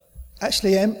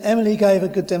Actually, Emily gave a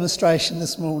good demonstration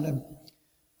this morning.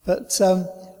 But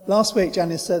last week,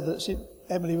 Janice said that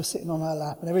Emily was sitting on her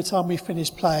lap, and every time we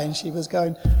finished playing, she was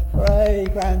going, "Hooray,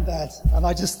 Grandad!" And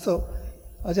I just thought,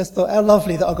 how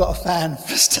lovely that I got a fan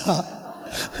for a start.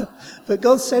 But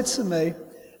God said to me,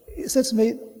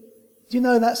 "Do you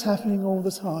know that's happening all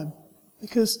the time?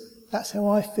 Because that's how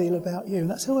I feel about you, and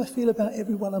that's how I feel about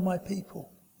every one of my people.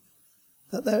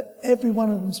 That every one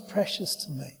of them's precious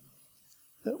to me.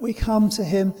 That we come to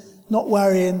him not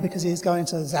worrying because he's going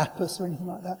to zap us or anything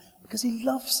like that, because he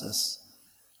loves us."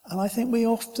 And I think we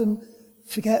often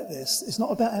forget this. It's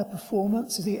not about our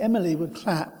performance. You see, Emily would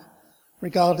clap.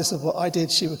 Regardless of what I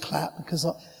did, she would clap because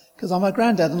I'm her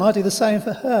granddad, and I do the same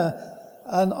for her.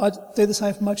 And I do the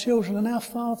same for my children. And our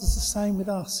Father's the same with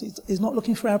us. He's not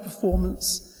looking for our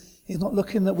performance. He's not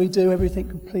looking that we do everything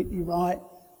completely right.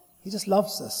 He just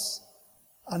loves us.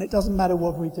 And it doesn't matter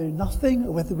whether we do nothing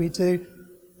or whether we do,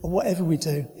 or whatever we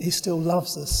do, he still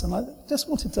loves us. And I just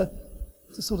wanted to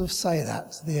sort of say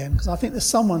that to the end, because I think there's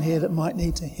someone here that might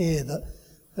need to hear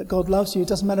that God loves you. It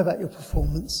doesn't matter about your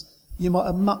performance. You might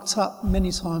have mucked up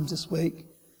many times this week,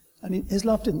 and his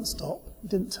love didn't stop. He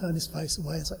didn't turn his face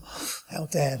away and say, "Oh, how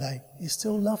dare they?" He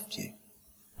still loved you.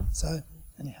 So,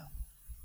 anyhow.